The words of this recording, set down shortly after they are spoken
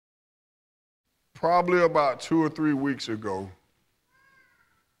Probably about 2 or 3 weeks ago,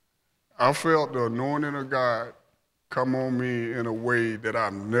 I felt the anointing of God come on me in a way that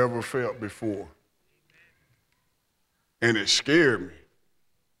I've never felt before. And it scared me.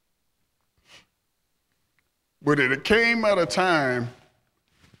 But it came at a time,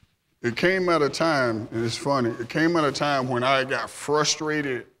 and it's funny, it came at a time when I got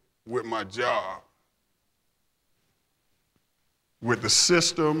frustrated with my job, with the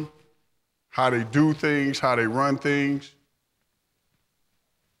system, how they do things, how they run things.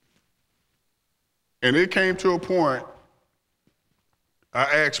 And it came to a point, I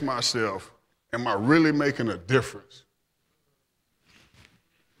asked myself, am I really making a difference?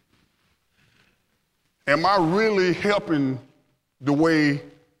 Am I really helping the way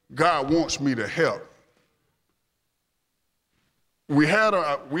God wants me to help? We had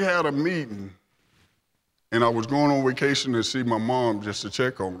a meeting, and I was going on vacation to see my mom just to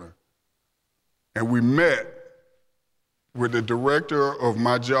check on her. And we met with the director of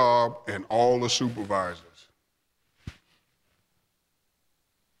my job and all the supervisors.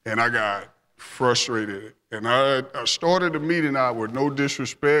 And I got frustrated. And I started the meeting out with no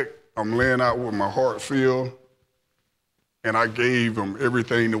disrespect. I'm laying out what my heart feel. And I gave them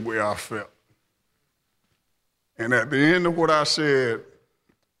everything the way I felt. And at the end of what I said,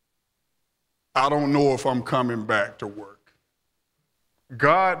 I don't know if I'm coming back to work.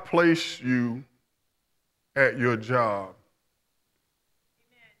 God placed you at your job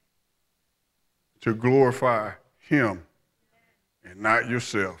to glorify Him and not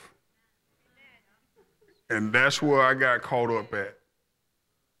yourself. And that's where I got caught up at.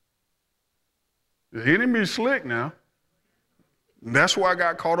 The enemy's slick now. And that's where I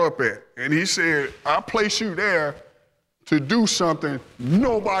got caught up at. And he said, I place you there to do something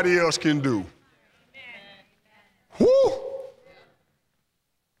nobody else can do. Whew!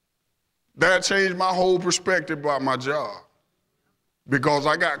 That changed my whole perspective about my job, because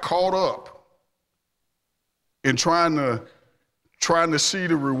I got caught up in trying to see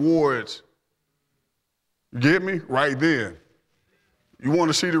the rewards. Get me? Right then. You want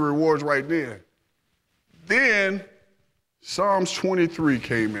to see the rewards right then. Then Psalms 23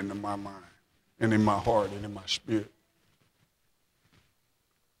 came into my mind and in my heart and in my spirit.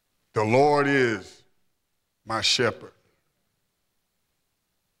 The Lord is my shepherd.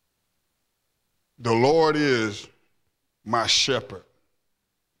 The Lord is my shepherd.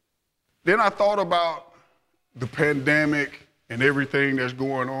 Then I thought about the pandemic and everything that's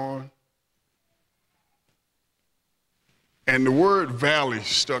going on. And the word valley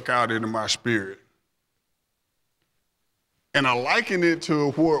stuck out into my spirit. And I liken it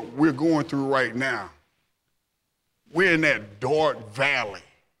to what we're going through right now. We're in that dark valley.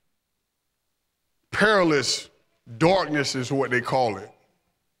 Perilous darkness is what they call it.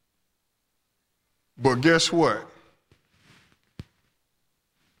 But guess what?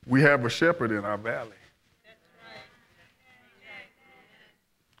 We have a shepherd in our valley.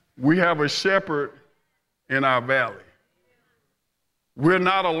 We have a shepherd in our valley. We're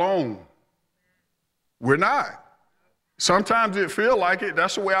not alone. We're not. Sometimes it feels like it.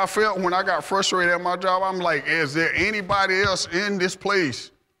 That's the way I felt when I got frustrated at my job. I'm like, is there anybody else in this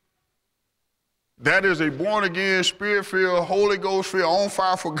place that is a born-again, spirit-filled, Holy Ghost-filled, on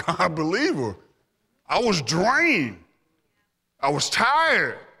fire for God believer? I was drained. I was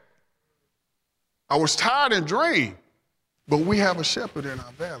tired. I was tired and drained. But we have a shepherd in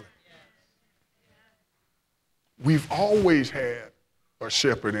our valley. We've always had a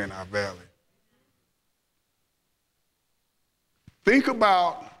shepherd in our valley. Think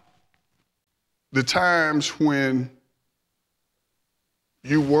about the times when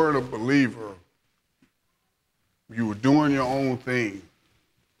you weren't a believer. You were doing your own thing.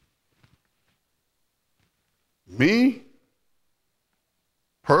 Me,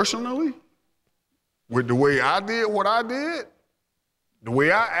 personally, with the way I did what I did, the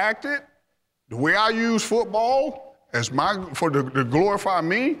way I acted, the way I used football to glorify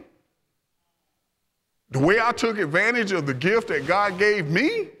me, the way I took advantage of the gift that God gave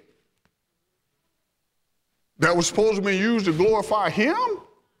me, that was supposed to be used to glorify Him,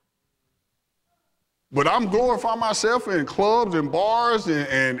 but I'm glorifying myself in clubs and bars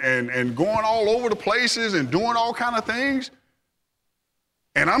and going all over the places and doing all kind of things.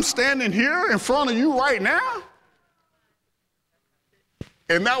 And I'm standing here in front of you right now.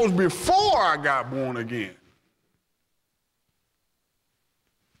 And that was before I got born again.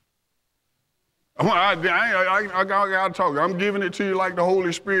 I got to talk. I'm giving it to you like the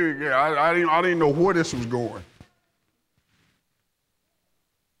Holy Spirit. Yeah, I didn't know where this was going.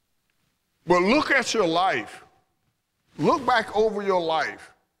 But look at your life. Look back over your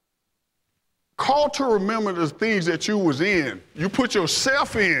life. Call to remember the things that you was in. You put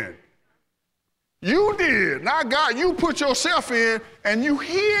yourself in. You did, not God. You put yourself in, and you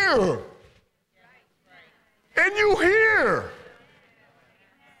hear. And you hear.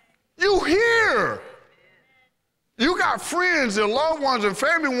 You hear. You got friends and loved ones and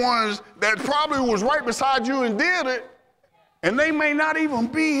family ones that probably was right beside you and did it, and they may not even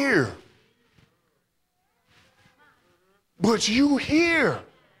be here. But you hear.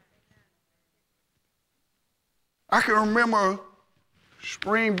 I can remember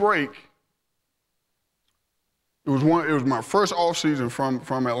spring break. It was my first off season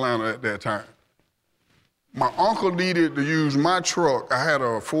from Atlanta at that time. My uncle needed to use my truck. I had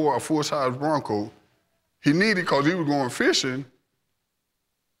a full-size Bronco. He needed, because he was going fishing,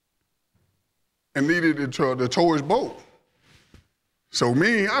 and needed it to tow his boat. So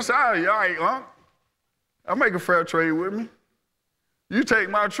I said, all right, Unc, I'll make a fair trade with me. You take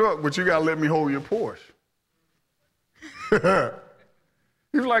my truck, but you got to let me hold your Porsche. He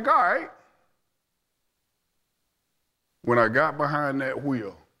was like, all right. When I got behind that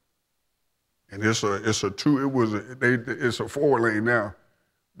wheel, and it's a 4-lane now,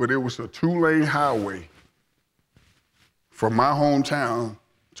 but it was a 2-lane highway from my hometown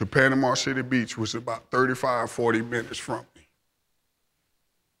to Panama City Beach, was about 35, 40 minutes from me.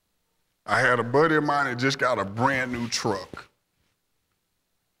 I had a buddy of mine that just got a brand new truck.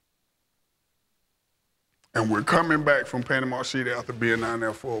 And we're coming back from Panama City after being down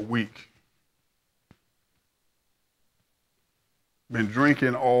there for a week. Been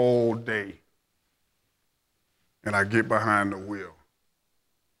drinking all day. And I get behind the wheel.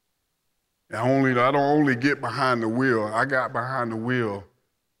 I don't only get behind the wheel, I got behind the wheel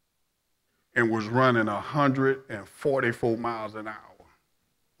and was running 144 miles an hour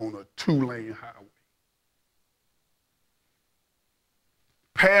on a 2-lane highway.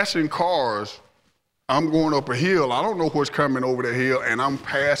 Passing cars, I'm going up a hill. I don't know what's coming over the hill, and I'm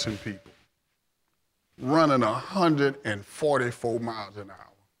passing people, running 144 miles an hour.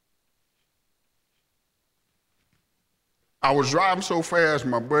 I was driving so fast,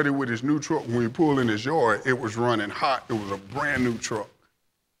 my buddy with his new truck, when he pulled in his yard, it was running hot. It was a brand new truck.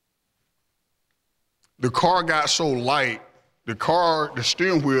 The car got so light, the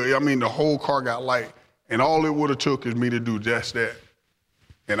steering wheel, the whole car got light, and all it would have took is me to do just that,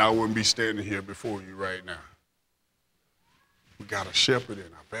 and I wouldn't be standing here before you right now. We got a shepherd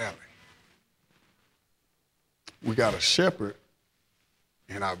in our valley. We got a shepherd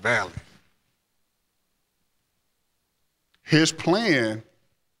in our valley. His plan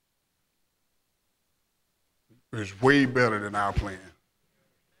is way better than our plan.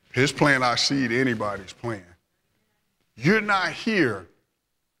 His plan exceeds anybody's plan. You're not here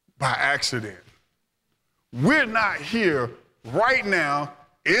by accident. We're not here right now,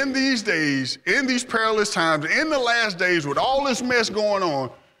 in these days, in these perilous times, in the last days with all this mess going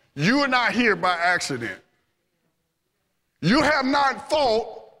on. You are not here by accident. You have not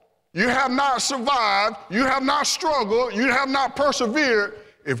fought. You have not survived, you have not struggled, you have not persevered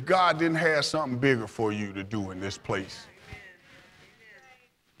if God didn't have something bigger for you to do in this place.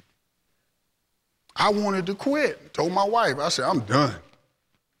 I wanted to quit. Told my wife, I said, I'm done.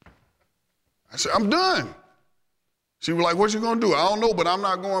 I said, I'm done. She was like, what you gonna do? I don't know, but I'm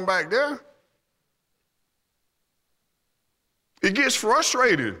not going back there. It gets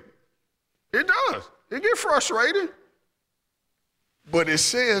frustrating. It does. It gets frustrating. But it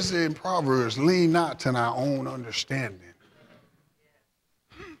says in Proverbs, lean not to thy own understanding.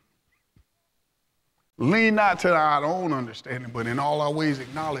 Lean not to our own understanding, but in all our ways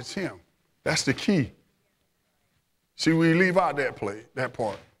acknowledge him. That's the key. See, we leave out that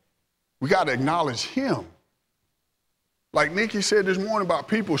part. We got to acknowledge him. Like Nikki said this morning about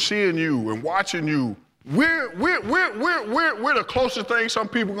people seeing you and watching you. We're the closest thing some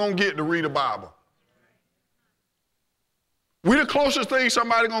people going to get to read the Bible. We're the closest thing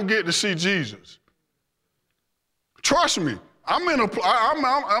somebody gonna get to see Jesus. Trust me, I'm in a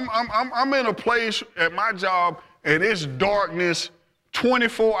place at my job, and it's darkness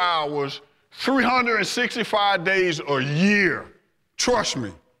 24 hours, 365 days a year. Trust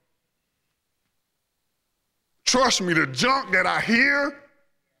me. Trust me, the junk that I hear,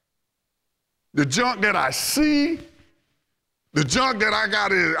 the junk that I see, the junk that I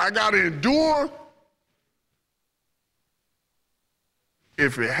gotta endure.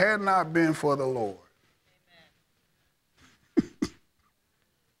 If it had not been for the Lord,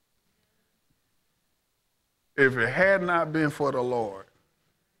 if it had not been for the Lord,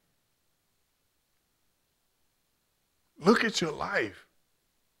 look at your life.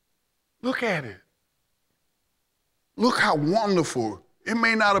 Look at it. Look how wonderful It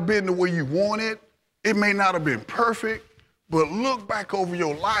may not have been the way you wanted. It may not have been perfect, but look back over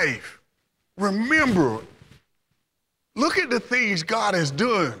your life. Remember, look at the things God has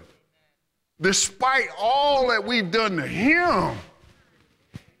done. Despite all that we've done to him.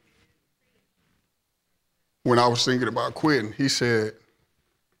 When I was thinking about quitting, he said,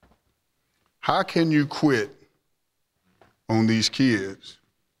 how can you quit on these kids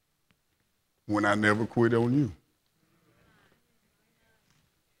when I never quit on you?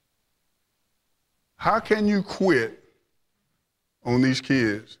 How can you quit on these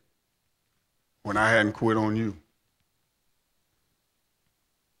kids when I hadn't quit on you?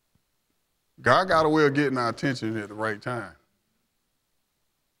 God got a way of getting our attention at the right time.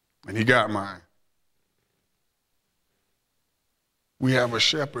 And he got mine. We have a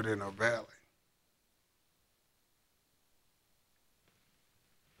shepherd in our valley.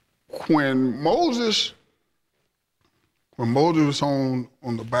 When Moses was on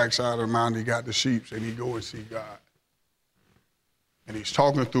the backside of the mountain, he got the sheep and he go and see God. And he's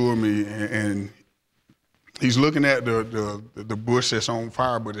talking through him and he's looking at the bush that's on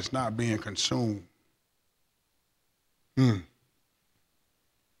fire, but it's not being consumed. The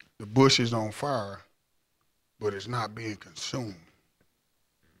bush is on fire, but it's not being consumed.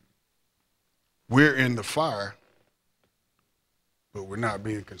 We're in the fire, but we're not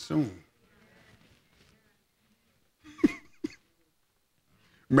being consumed.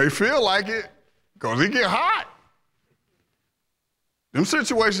 May feel like it because it get hot. Them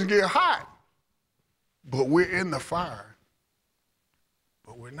situations get hot. But we're in the fire,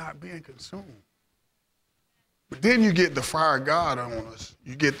 but we're not being consumed. But then you get the fire of God on us.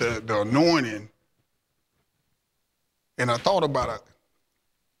 You get the anointing. And I thought about it.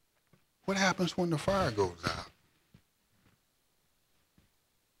 What happens when the fire goes out?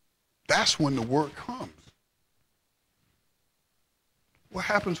 That's when the work comes. What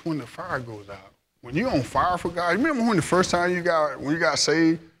happens when the fire goes out? When you're on fire for God, remember when the first time when you got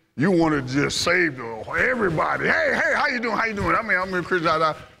saved, you wanted to just save everybody. Hey, how you doing? How you doing? I mean, I'm a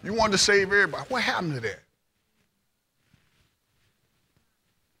Christian. You wanted to save everybody. What happened to that?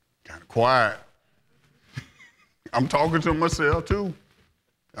 Kind of quiet. I'm talking to myself too.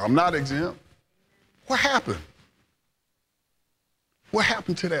 I'm not exempt. What happened? What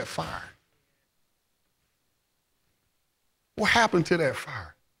happened to that fire? What happened to that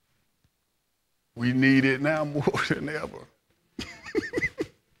fire? We need it now more than ever.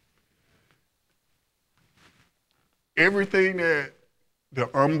 Everything that the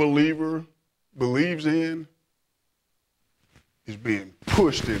unbeliever believes in is being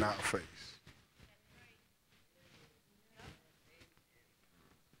pushed in our face.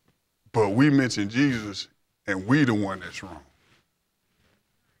 But we mention Jesus, and we the one that's wrong.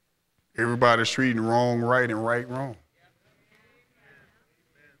 Everybody's treating wrong right and right wrong.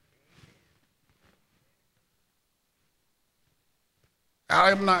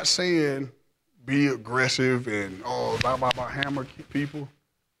 I'm not saying be aggressive and hammer people,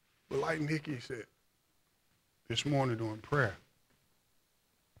 but like Nikki said this morning during prayer,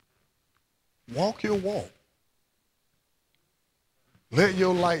 walk your walk. Let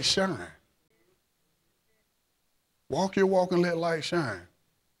your light shine. Walk your walk and let light shine.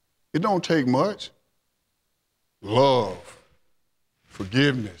 It don't take much. Love,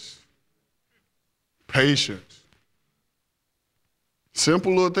 forgiveness, patience.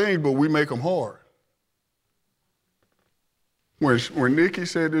 Simple little things, but we make them hard. When Nikki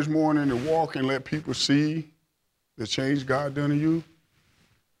said this morning to walk and let people see the change God done in you,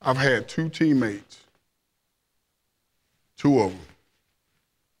 I've had two teammates, two of them.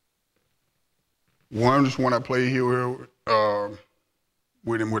 One is when I played here with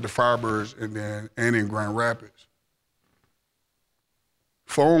him with the Firebirds and in Grand Rapids.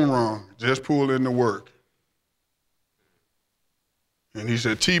 Phone rung, just pulled into work. And he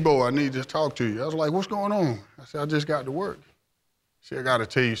said, Tebow, I need to talk to you. I was like, what's going on? I said, I just got to work. He said, I got to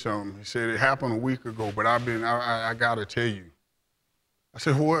tell you something. He said, it happened a week ago, but I got to tell you. I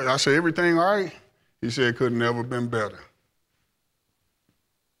said, what? I said, everything all right? He said, it could never been better.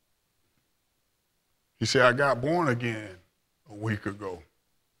 He said, I got born again a week ago.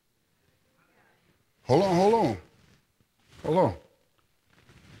 Hold on.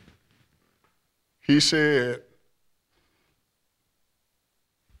 He said,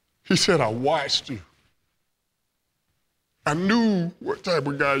 I watched you. I knew what type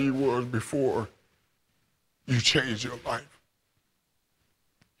of guy you was before you changed your life.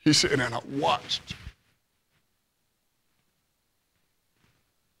 He said, and I watched.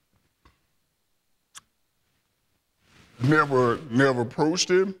 Never approached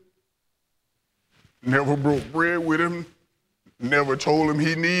him, never broke bread with him, never told him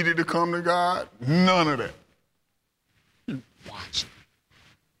he needed to come to God, none of that. He watched me.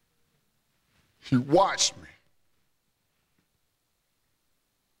 He watched me.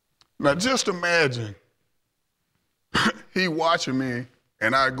 Now just imagine he watching me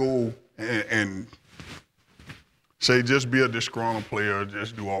and I go and say just be a disgruntled player,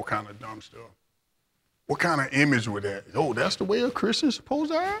 just do all kind of dumb stuff. What kind of image would that? Oh, that's the way a Christian's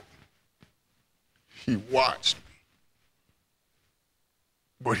supposed to act? He watched me.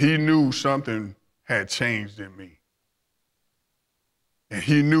 But he knew something had changed in me. And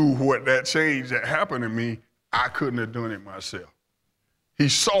he knew what that change that happened in me, I couldn't have done it myself. He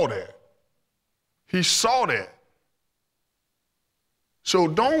saw that. He saw that. So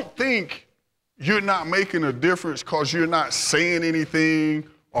don't think you're not making a difference because you're not saying anything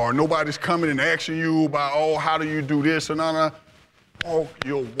or nobody's coming and asking you about, oh, how do you do this and that. Walk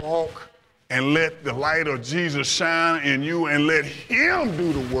your walk and let the light of Jesus shine in you and let him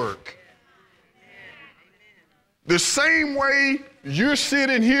do the work. The same way you're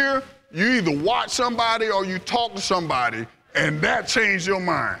sitting here, you either watch somebody or you talk to somebody, and that changed your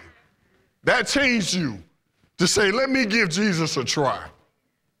mind. That changed you to say, let me give Jesus a try.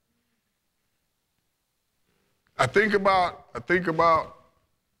 I think about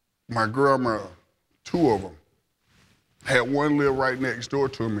my grandma, two of them. Had one live right next door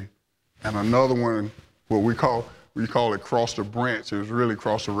to me, and another one, what we call it cross the branch. It was really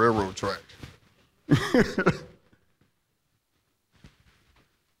cross the railroad tracks.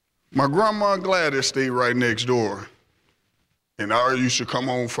 My grandma Gladys stayed right next door, and I used to come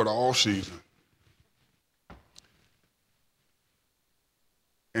home for the off season.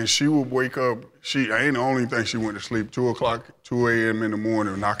 And she would wake up, I ain't the only thing she went to sleep, 2 a.m. in the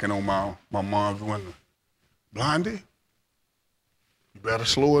morning, knocking on my mom's window. Blondie, you better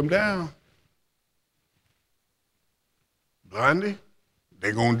slow him down. Blondie,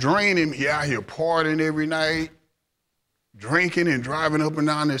 they gonna drain him. He out here partying every night, drinking and driving up and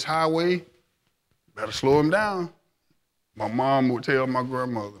down this highway. Better slow him down. My mom would tell my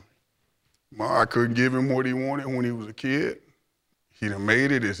grandmother, I couldn't give him what he wanted when he was a kid. He done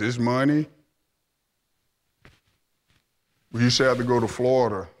made it, it's his money. We used to have to go to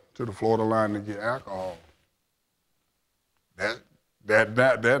Florida, to the Florida line to get alcohol. That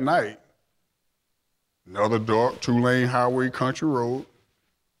night, another dark 2-lane highway, country road,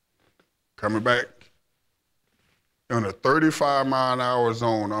 coming back in a 35-mile-an-hour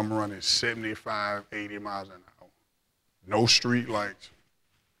zone, I'm running 75, 80 miles an hour. No street lights,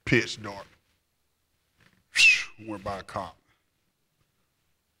 pitch dark. Went by a cop.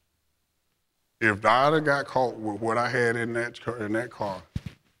 If I'd have got caught with what I had in that car,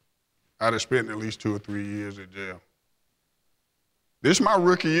 I'd have spent at least 2 or 3 years in jail. This is my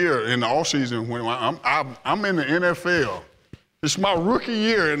rookie year in the offseason when I'm in the NFL. This is my rookie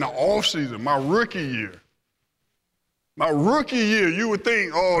year in the offseason, my rookie year. My rookie year, you would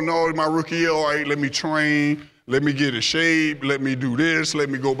think, oh no, my rookie year, all right, let me train, let me get in shape, let me do this,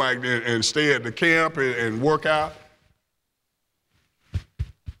 let me go back there and stay at the camp and work out.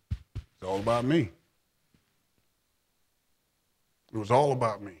 It's all about me. It was all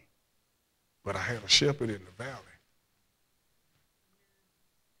about me. But I had a shepherd in the valley.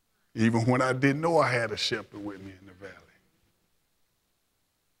 Even when I didn't know I had a shepherd with me in the valley.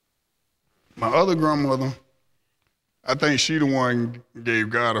 My other grandmother, I think she the one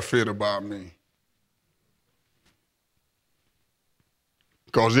gave God a fit about me.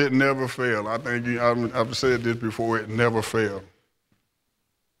 Because it never failed. I think I've said this before, it never failed.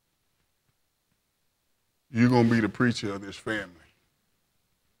 You're going to be the preacher of this family.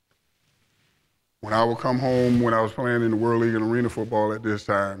 When I would come home, when I was playing in the World League and Arena football at this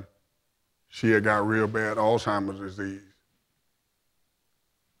time, she had got real bad Alzheimer's disease.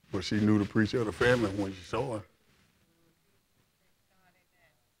 But she knew the preacher of the family when she saw him.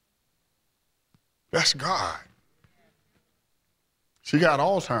 That's God. She got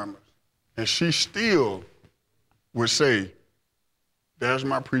Alzheimer's, and she still would say, there's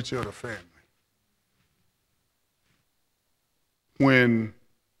my preacher of the family. When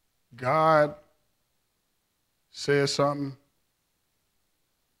God says something,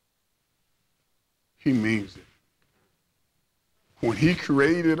 he means it. When he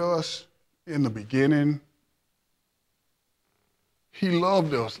created us in the beginning, he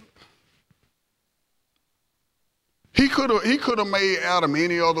loved us. He could have made Adam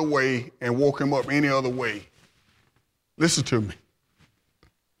any other way and woke him up any other way. Listen to me.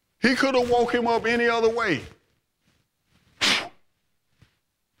 He could have woke him up any other way.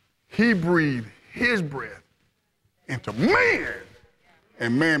 He breathed his breath into man,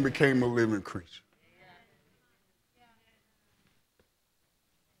 and man became a living creature.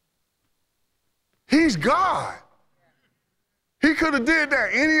 He's God. He could have did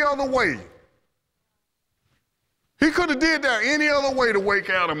that any other way. He could have did that any other way to wake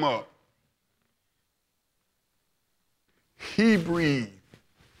Adam up. He breathed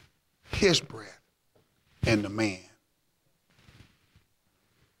his breath in the man.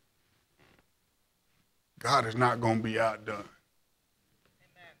 God is not going to be outdone. Amen.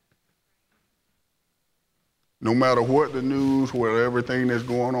 No matter what the news, what everything that's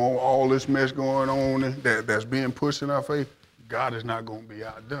going on, all this mess going on that's being pushed in our face, God is not going to be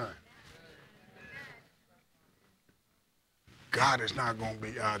outdone. God is not going to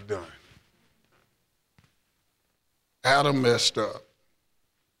be outdone. Adam messed up.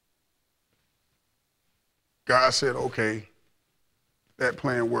 God said, okay, that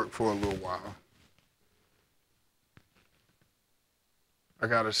plan worked for a little while. I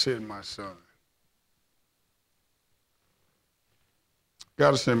got to send my son.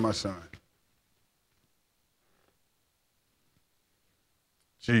 Got to send my son.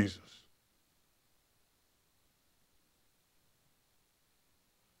 Jesus.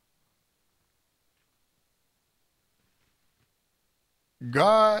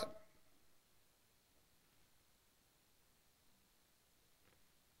 God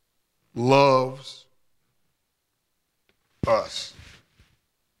loves us.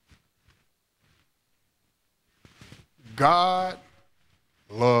 God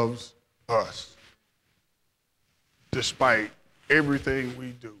loves us despite everything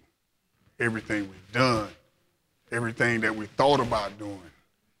we do, everything we've done, everything that we thought about doing,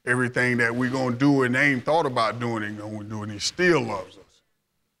 everything that we're going to do and ain't thought about doing and going to do, and he still loves us.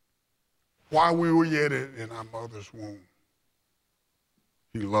 While we were yet in our mother's womb,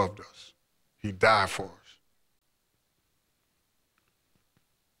 he loved us. He died for us.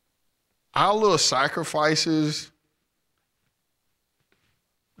 Our little sacrifices,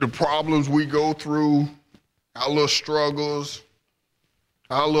 the problems we go through, our little struggles,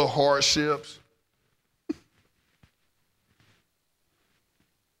 our little hardships,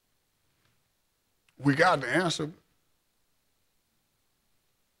 we got the answer.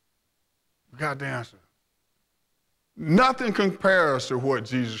 We got the answer. Nothing compares to what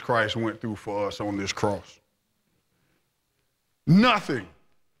Jesus Christ went through for us on this cross. Nothing.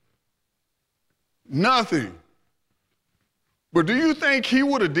 Nothing. But do you think he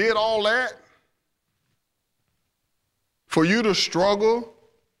would have did all that for you to struggle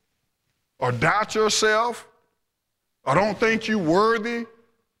or doubt yourself or don't think you're worthy?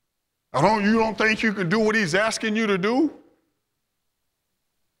 You don't think you can do what he's asking you to do?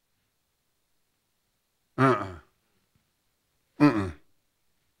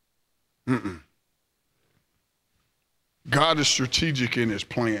 God is strategic in his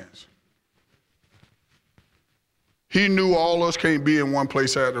plans. He knew all of us can't be in one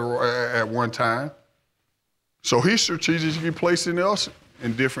place at one time. So he's strategically placing us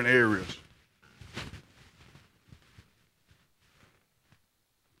in different areas.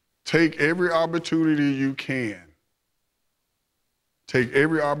 Take every opportunity you can. Take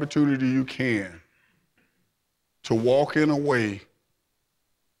every opportunity you can to walk in a way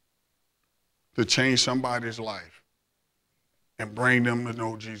to change somebody's life and bring them to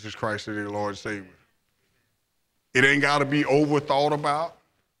know Jesus Christ as their Lord and Savior. It ain't got to be overthought about.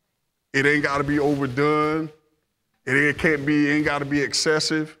 It ain't got to be overdone. Ain't got to be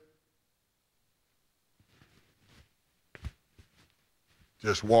excessive.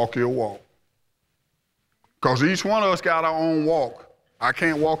 Just walk your walk. Because each one of us got our own walk. I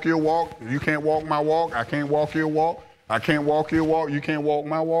can't walk your walk. You can't walk my walk. I can't walk your walk. I can't walk your walk. You can't walk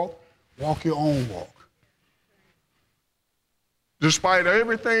my walk. Walk your own walk. Despite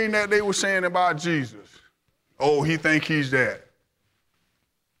everything that they were saying about Jesus. Oh, he think he's that.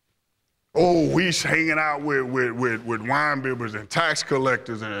 Oh, he's hanging out with wine bibbers and tax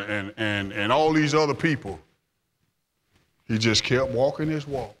collectors and all these other people. He just kept walking his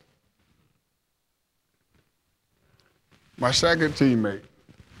walk. My second teammate,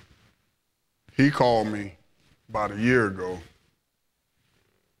 he called me about a year ago.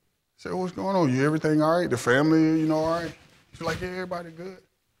 Said, what's going on? You everything all right? The family, all right? He's like, yeah, everybody good.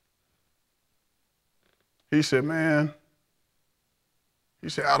 He said, man,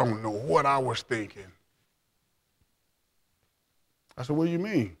 I don't know what I was thinking. I said, what do you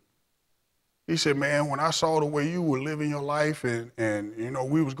mean? He said, man, when I saw the way you were living your life and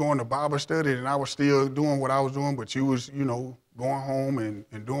we was going to Bible study and I was still doing what I was doing, but you was, going home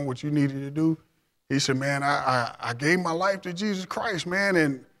and doing what you needed to do. He said, man, I gave my life to Jesus Christ, man.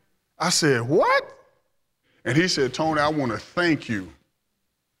 And I said, what? And he said, Tony, I want to thank you.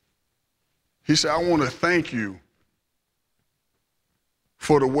 He said, I want to thank you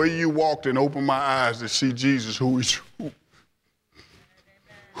for the way you walked and opened my eyes to see Jesus, who he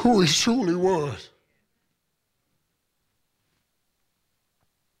truly was.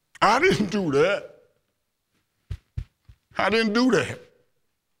 I didn't do that. I didn't do that.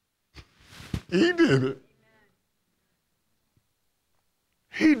 He did it.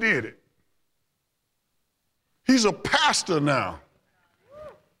 He did it. He's a pastor now.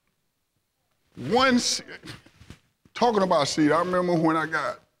 Talking about seed, I remember when I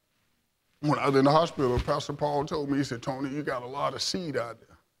was in the hospital, Pastor Paul told me, he said, Tony, you got a lot of seed out there.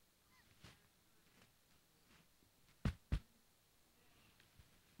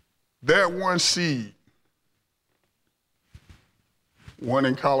 That one seed, one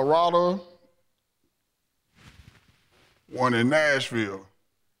in Colorado, one in Nashville.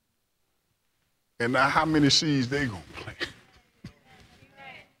 And now how many seeds they gonna plant?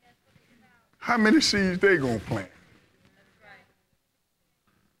 How many seeds they gonna plant?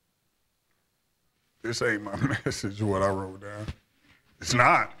 This ain't my message, what I wrote down. It's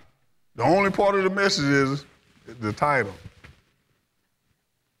not. The only part of the message is the title.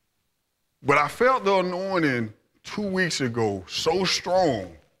 But I felt the anointing 2 weeks ago so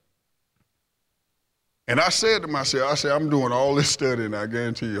strong. And I said to myself, I'm doing all this studying, I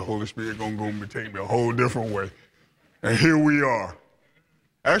guarantee you, the Holy Spirit gonna go and take me a whole different way. And here we are.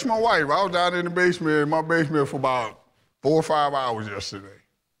 Ask my wife, I was down in the basement, in my basement for about 4 or 5 hours yesterday.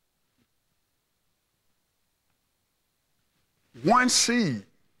 One seed.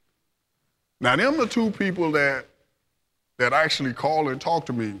 Now, them are two people that actually call and talk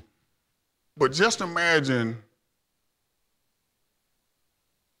to me. But just imagine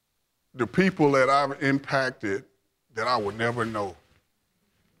the people that I've impacted that I would never know.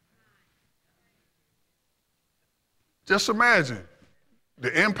 Just imagine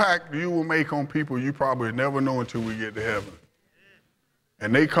the impact you will make on people you probably never know until we get to heaven.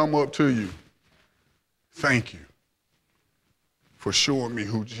 And they come up to you. Thank you for showing me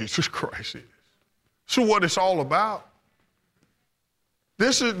who Jesus Christ is. So what it's all about.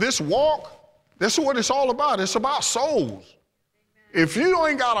 This walk, this is what it's all about. It's about souls. If you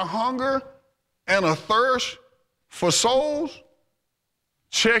ain't got a hunger and a thirst for souls,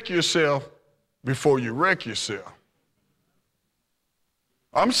 check yourself before you wreck yourself.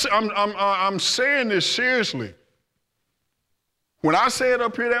 I'm saying this seriously. When I said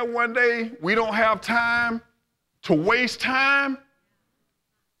up here that one day, we don't have time to waste time,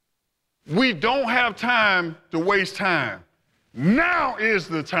 we don't have time to waste time. Now is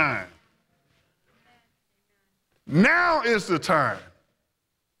the time. Now is the time.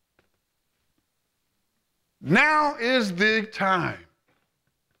 Now is the time.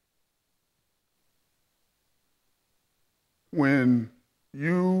 When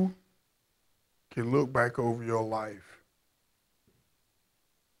you can look back over your life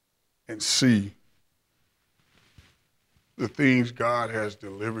and see the things God has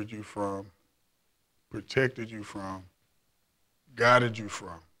delivered you from, protected you from, guided you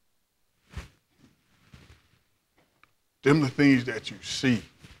from. Them the things that you see.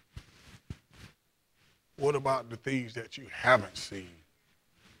 What about the things that you haven't seen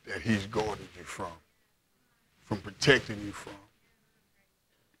that he's guarded you from protecting you from?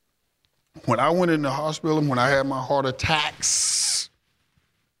 When I went in the hospital, when I had my heart attacks,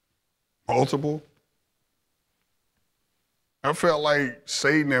 multiple, I felt like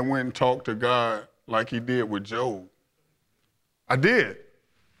Satan had went and talked to God like he did with Job. I did.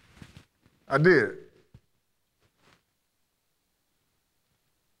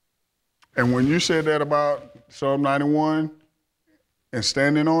 And when you said that about Psalm 91 and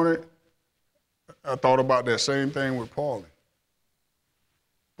standing on it, I thought about that same thing with Paulie.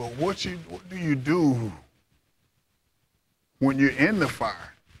 But what do you do when you're in the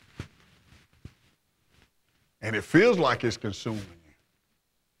fire and it feels like it's consuming you?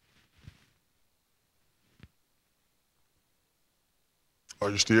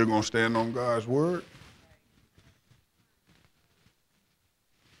 Are you still going to stand on God's word?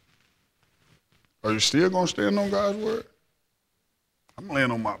 Are you still going to stand on God's word? I'm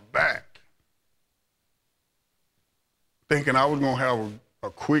laying on my back, thinking I was going to have a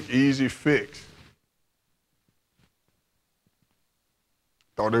quick, easy fix.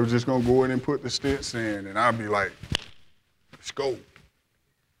 Thought they was just going to go in and put the stents in, and I'd be like, let's go.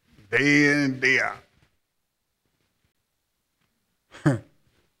 Day in, day out.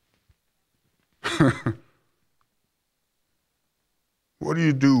 What do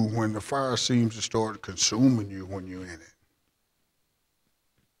you do when the fire seems to start consuming you when you're in it?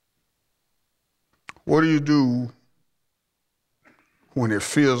 What do you do when it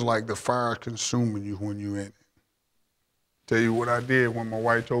feels like the fire is consuming you when you're in it? Tell you what I did when my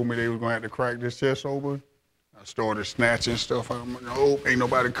wife told me they was gonna have to crack this chest open. I started snatching stuff out. I'm like, no, ain't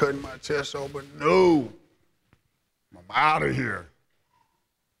nobody cutting my chest open. No, I'm out of here.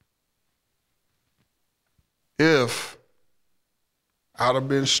 If I'd have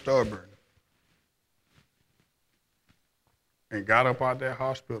been stubborn and got up out that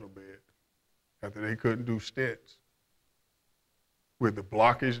hospital bed after they couldn't do stents with the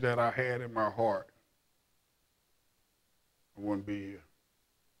blockage that I had in my heart, I wouldn't be here.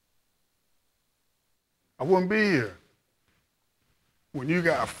 I wouldn't be here. When you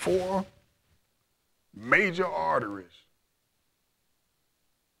got 4 major arteries,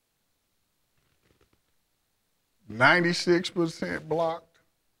 96% blocked,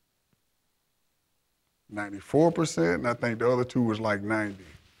 94%, and I think the other 2 was like 90.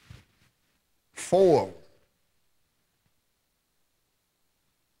 4 of them.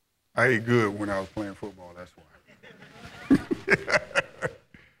 I ate good when I was playing football, that's why.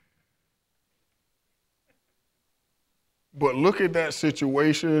 But look at that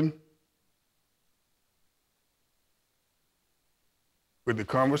situation with the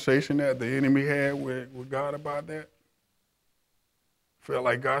conversation that the enemy had with God about that. Felt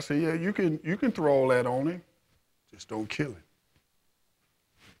like God said, yeah, you can throw all that on him, just don't kill him.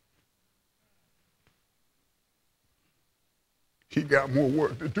 He got more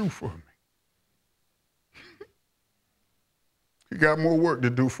work to do for me. He got more work to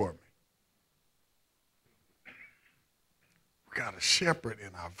do for me. We got a shepherd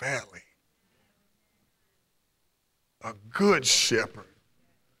in our valley. A good shepherd.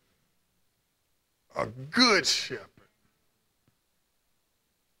 A good shepherd.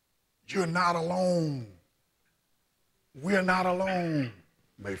 You're not alone. We're not alone.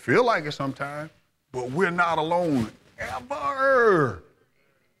 May feel like it sometimes, but we're not alone ever.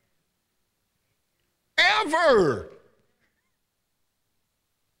 Ever.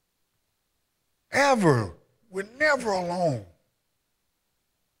 Ever. We're never alone.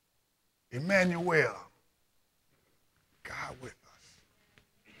 Emmanuel. God with us.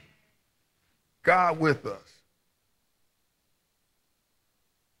 God with us.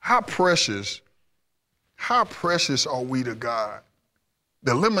 How precious are we to God?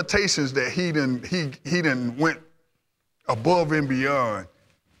 The limitations that he done went above and beyond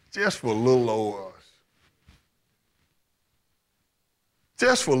just for little old us.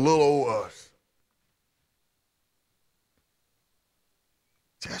 Just for little old us.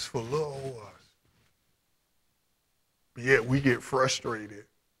 Just for little old us. But yet we get frustrated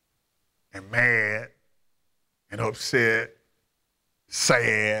and mad and upset,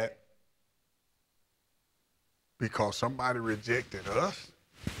 sad, because somebody rejected us.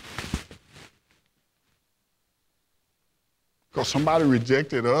 Because somebody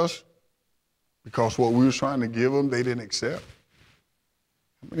rejected us because what we were trying to give them, they didn't accept.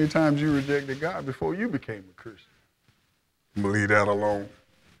 How many times you rejected God before you became a Christian? I'm gonna leave that alone.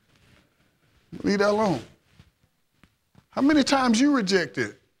 Leave that alone. How many times you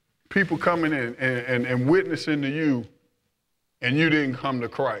rejected people coming in and witnessing to you and you didn't come to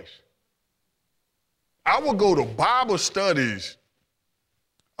Christ? I would go to Bible studies.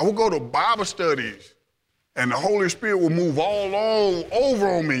 And the Holy Spirit will move all over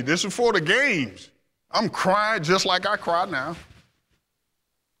on me. This is for the games. I'm crying just like I cry now.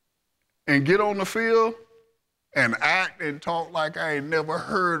 And get on the field and act and talk like I ain't never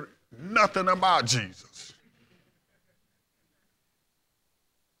heard nothing about Jesus.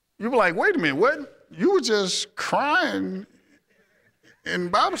 You be like, wait a minute, what? You were just crying in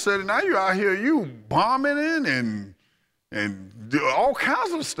Bible study. Now you're out here, you bombing and do all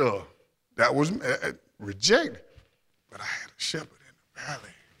kinds of stuff. That was rejected. But I had a shepherd in the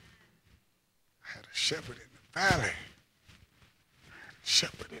valley. I had a shepherd in the valley. I had a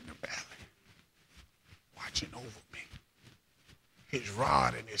shepherd in the valley watching over me. His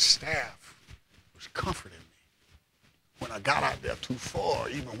rod and his staff was comforting me. When I got out there too far,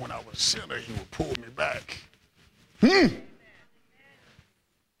 even when I was a sinner, he would pull me back.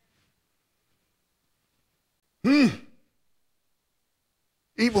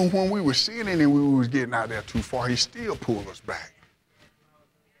 Even when we were sinning and we was getting out there too far, he still pulled us back.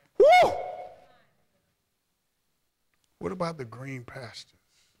 Woo! What about the green pastures?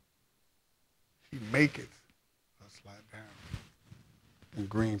 He maketh us lie down in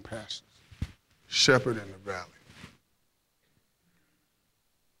green pastures. Shepherd in the valley.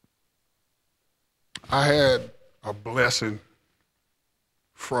 I had a blessing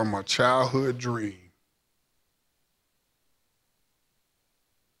from a childhood dream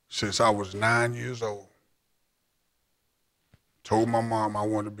since I was 9 years old. Told my mom I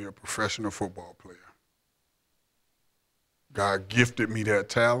wanted to be a professional football player. God gifted me that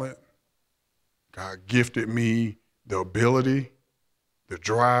talent. God gifted me the ability, the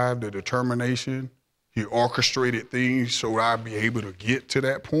drive, the determination. He orchestrated things so I'd be able to get to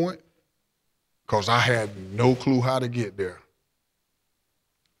that point because I had no clue how to get there.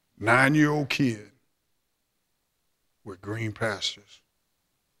 9-year-old kid with green pastures.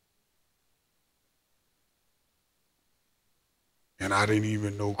 And I didn't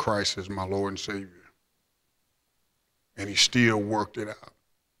even know Christ as my Lord and Savior. And he still worked it out.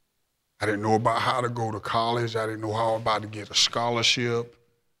 I didn't know about how to go to college. I didn't know how about to get a scholarship.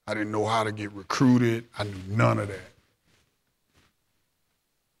 I didn't know how to get recruited. I knew none of that.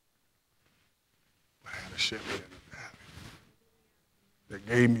 I had a shepherd in the valley that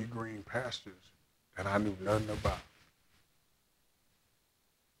gave me green pastures that I knew nothing about.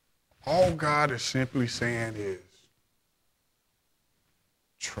 All God is simply saying is,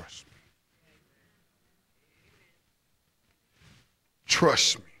 trust me.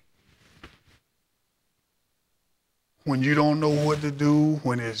 Trust me. When you don't know what to do,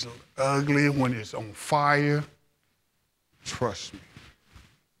 when it's ugly, when it's on fire, trust me.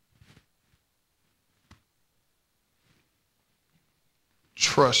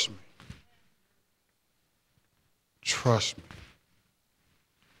 Trust me. Trust me.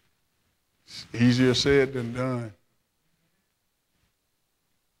 It's easier said than done.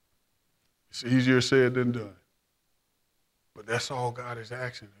 It's easier said than done. But that's all God is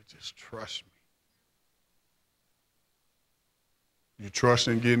asking, is just trust me. You trust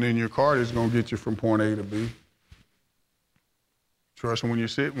in getting in your car, it's going to get you from point A to B. Trust when you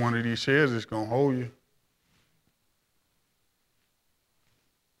sit in one of these chairs, it's going to hold you.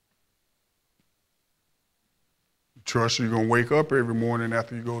 Trust you're going to wake up every morning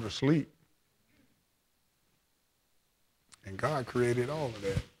after you go to sleep. And God created all of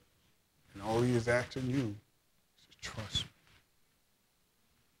that. And all he is asking you is to trust me.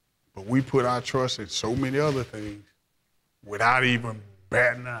 But we put our trust in so many other things without even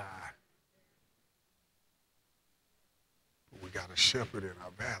batting an eye. But we got a shepherd in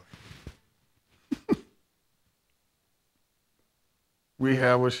our valley. We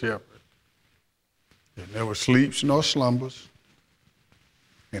have a shepherd that never sleeps nor slumbers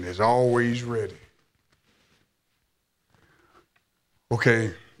and is always ready.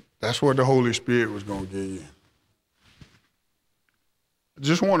 Okay, that's what the Holy Spirit was going to give you. I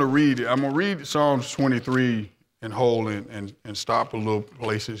just want to read it. I'm going to read Psalms 23 in whole and stop a little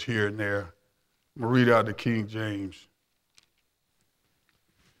places here and there. I'm going to read out the King James.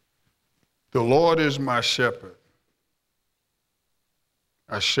 The Lord is my shepherd.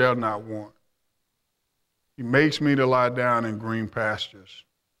 I shall not want. He makes me to lie down in green pastures.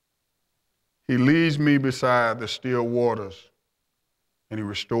 He leads me beside the still waters, and he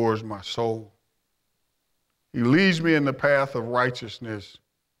restores my soul. He leads me in the path of righteousness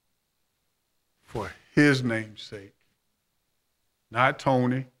for his name's sake. Not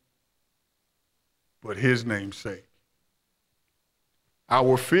Tony, but his name's sake. I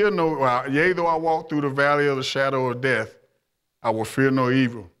will fear no, yea, though I walk through the valley of the shadow of death, I will fear no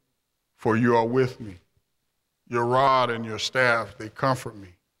evil, for you are with me. Your rod and your staff, they comfort me.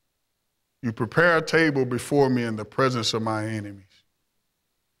 You prepare a table before me in the presence of my enemies.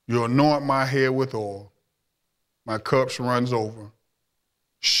 You anoint my head with oil. My cups runs over.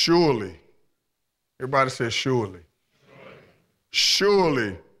 Surely, everybody says surely.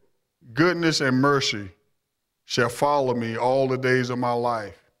 Surely, goodness and mercy shall follow me all the days of my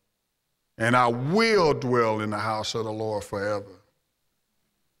life, and I will dwell in the house of the Lord forever.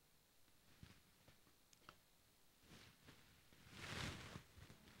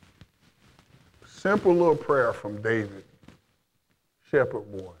 Simple little prayer from David,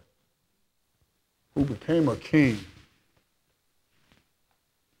 shepherd boy, who became a king,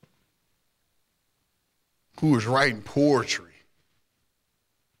 who was writing poetry.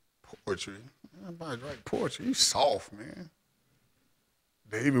 Poetry? Everybody's writing poetry. He's soft, man.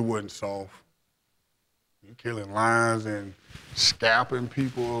 David wasn't soft. He killing lions and scalping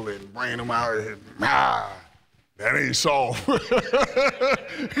people and bringing them out. And, that ain't soft.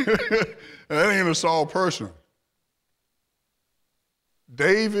 That ain't a soft person.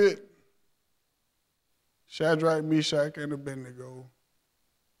 David, Shadrach, Meshach, and Abednego,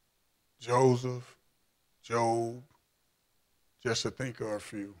 Joseph, Job, just to think of a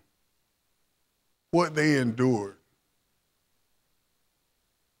few. What they endured,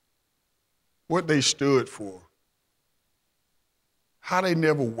 what they stood for, how they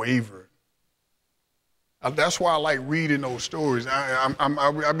never wavered. That's why I like reading those stories.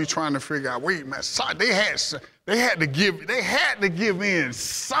 I be trying to figure out. Wait, man, they had to give in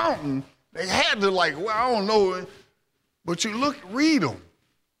something. They had to I don't know. But you look, read them.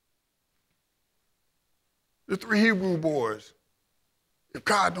 The 3 Hebrew boys. If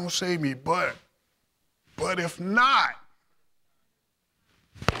God don't save me, but if not.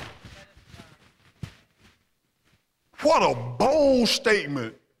 What a bold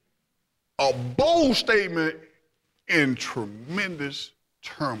statement. A bold statement in tremendous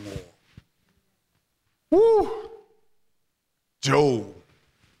turmoil. Woo! Job,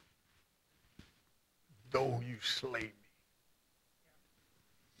 though you slay me,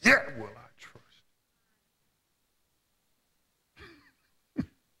 yet will I trust.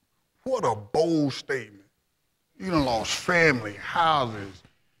 What a bold statement. You done lost family, houses.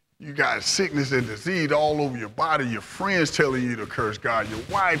 You got sickness and disease all over your body. Your friends telling you to curse God. Your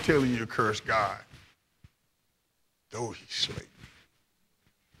wife telling you to curse God. Though he slay me,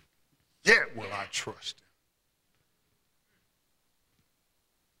 yet will I trust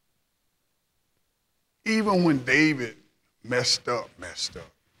him. Even when David messed up,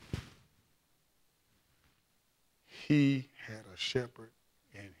 he had a shepherd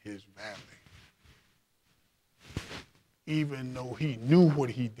in his valley. Even though he knew what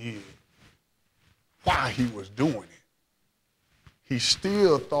he did, why he was doing it, he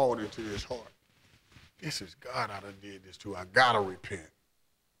still thought into his heart, this is God I done did this to. I gotta repent.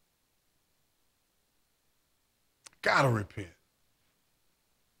 Gotta repent.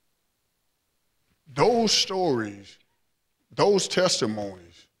 Those stories, those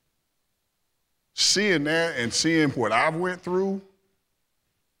testimonies, seeing that and seeing what I've went through,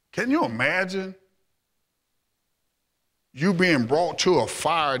 can you imagine you being brought to a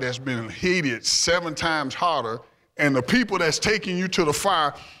fire that's been heated 7 times hotter, and the people that's taking you to the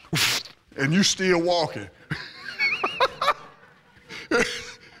fire, and you still walking?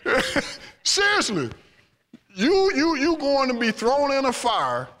 Seriously, you going to be thrown in a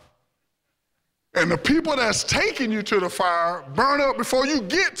fire, and the people that's taking you to the fire burn up before you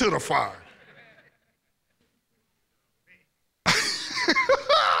get to the fire.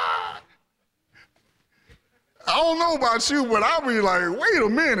 I don't know about you, but I'll be like, wait a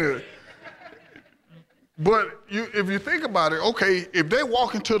minute. But if you think about it, okay, if they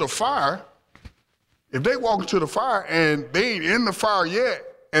walk into the fire and they ain't in the fire yet,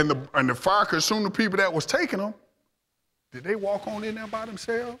 and the fire consumed the people that was taking them, did they walk on in there by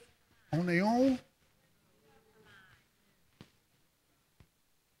themselves, on their own?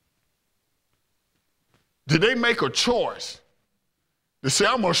 Did they make a choice to say,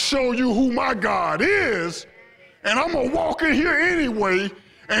 I'm going to show you who my God is, and I'm going to walk in here anyway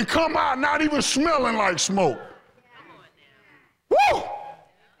and come out not even smelling like smoke? Woo!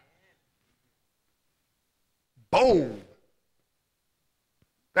 Bold.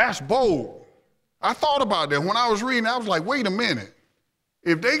 That's bold. I thought about that when I was reading. I was like, wait a minute.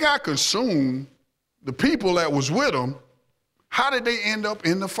 If they got consumed, the people that was with them, how did they end up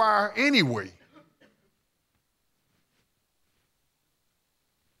in the fire anyway?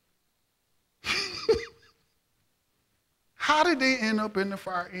 How did they end up in the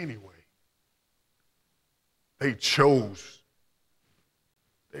fire anyway? They chose.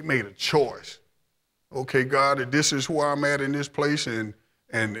 They made a choice. Okay, God, this is where I'm at in this place, and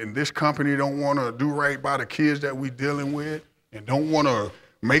this company don't want to do right by the kids that we dealing with and don't want to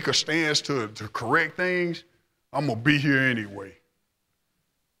make a stance to correct things. I'm going to be here anyway.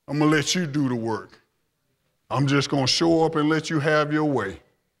 I'm going to let you do the work. I'm just going to show up and let you have your way.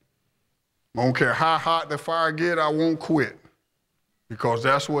 I don't care how hot the fire get, I won't quit, because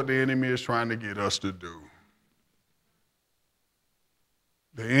that's what the enemy is trying to get us to do.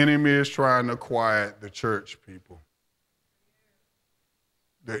 The enemy is trying to quiet the church, people.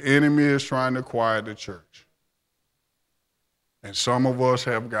 The enemy is trying to quiet the church. And some of us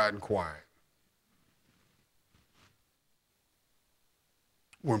have gotten quiet.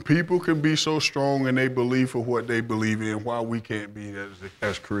 When people can be so strong in their belief of what they believe in, why we can't be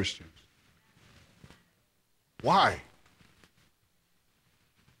as Christians? Why?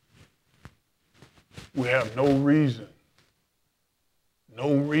 We have no reason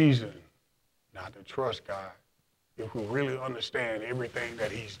not to trust God if we really understand everything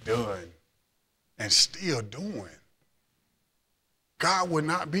that he's done and still doing. God would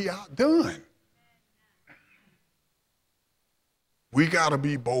not be outdone. We got to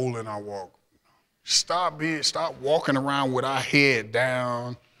be bold in our walk. Stop walking around with our head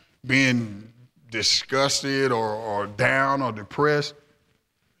down, being disgusted or down or depressed.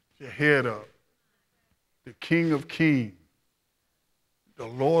 Your head up. The King of Kings, the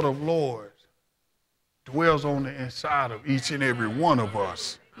Lord of Lords, dwells on the inside of each and every one of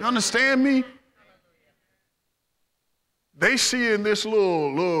us. You understand me? They see in this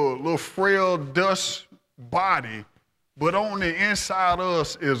little frail dust body But on the inside of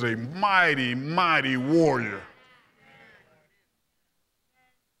us is a mighty, mighty warrior.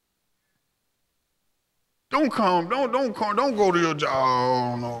 Don't go to your job.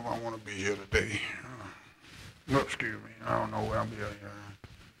 I don't know if I want to be here today. No, excuse me. I don't know where I'll be at.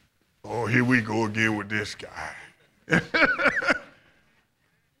 Oh, here we go again with this guy.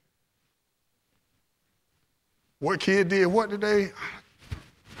 What kid did what today?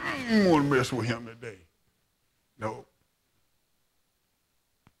 I don't want to mess with him today. No.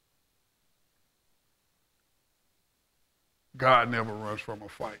 God never runs from a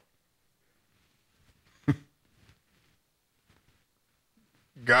fight.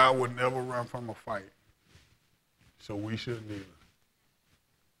 God would never run from a fight. So we shouldn't either.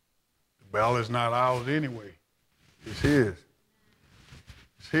 The battle is not ours anyway. It's his.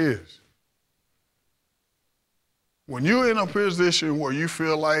 It's his. When you're in a position where you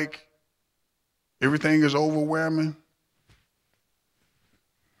feel like everything is overwhelming,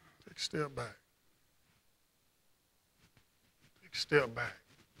 take a step back. Take a step back.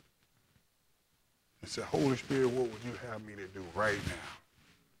 And say, Holy Spirit, what would you have me to do right now?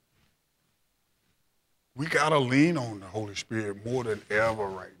 We got to lean on the Holy Spirit more than ever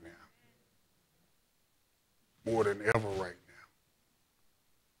right now. More than ever right now.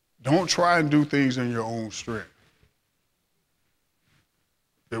 Don't try and do things in your own strength.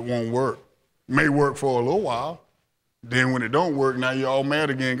 It won't work. It may work for a little while. Then when it don't work, now you're all mad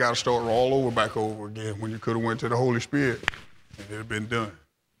again, got to start all over back over again when you could have went to the Holy Spirit and it had been done.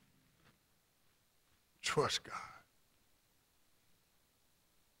 Trust God.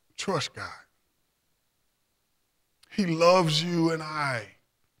 Trust God. He loves you and I.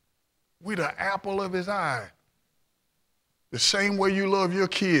 We're the apple of his eye. The same way you love your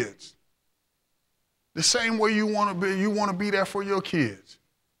kids. The same way you want to be there for your kids.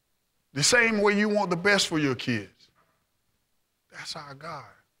 The same way you want the best for your kids. That's our God.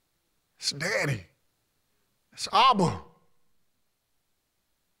 It's Daddy. It's Abba.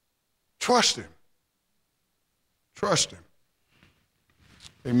 Trust him. Trust him.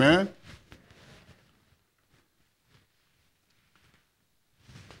 Amen?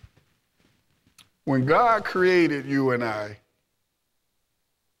 When God created you and I,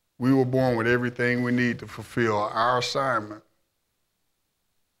 we were born with everything we need to fulfill our assignment,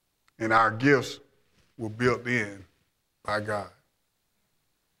 and our gifts were built in by God.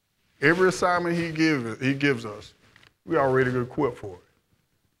 Every assignment he gives us, we're already equipped for it.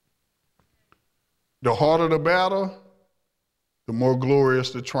 The harder the battle, the more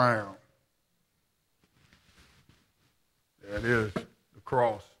glorious the triumph. That is the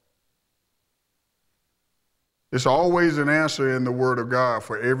cross. It's always an answer in the Word of God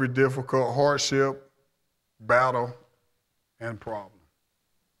for every difficult hardship, battle, and problem.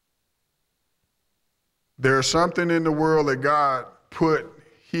 There's something in the world that God put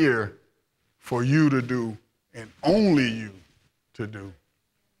here for you to do, and only you to do.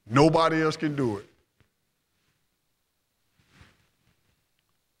 Nobody else can do it.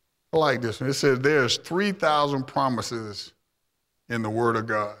 I like this one. It says there's 3,000 promises in the Word of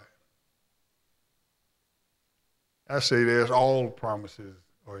God. I say there's all promises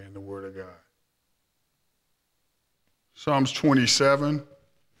are in the Word of God. Psalms 27.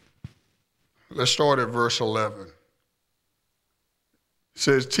 Let's start at verse 11. It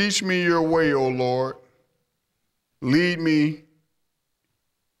says, teach me your way, O Lord. Lead me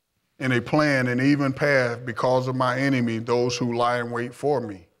in a plan and even path because of my enemy, those who lie in wait for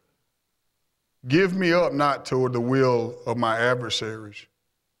me. Give me up not toward the will of my adversaries,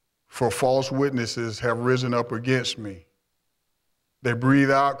 for false witnesses have risen up against me. They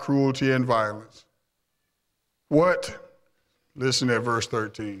breathe out cruelty and violence. What? Listen at verse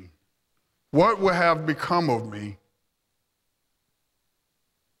 13. What would have become of me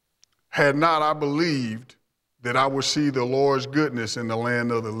had not I believed that I would see the Lord's goodness in the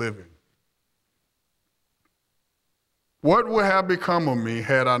land of the living? What would have become of me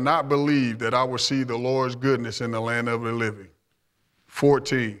had I not believed that I would see the Lord's goodness in the land of the living?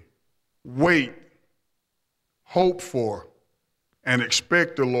 14. Wait, hope for, and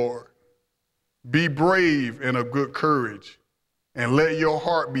expect the Lord. Be brave and of good courage, and let your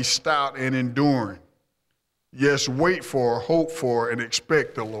heart be stout and enduring. Yes, wait for, hope for, and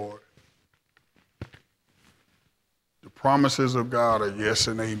expect the Lord. The promises of God are yes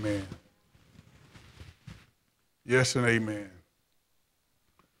and amen. Yes and amen.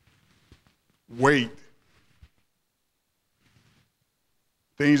 Wait.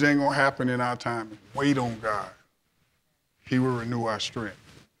 Things ain't going to happen in our time. Wait on God. He will renew our strength.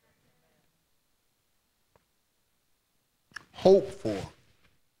 Hope for.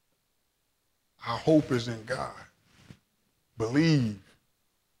 Our hope is in God. Believe.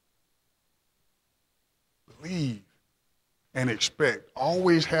 Believe and expect.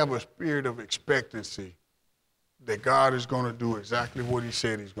 Always have a spirit of expectancy that God is going to do exactly what he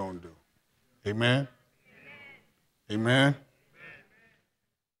said he's going to do. Amen? Amen.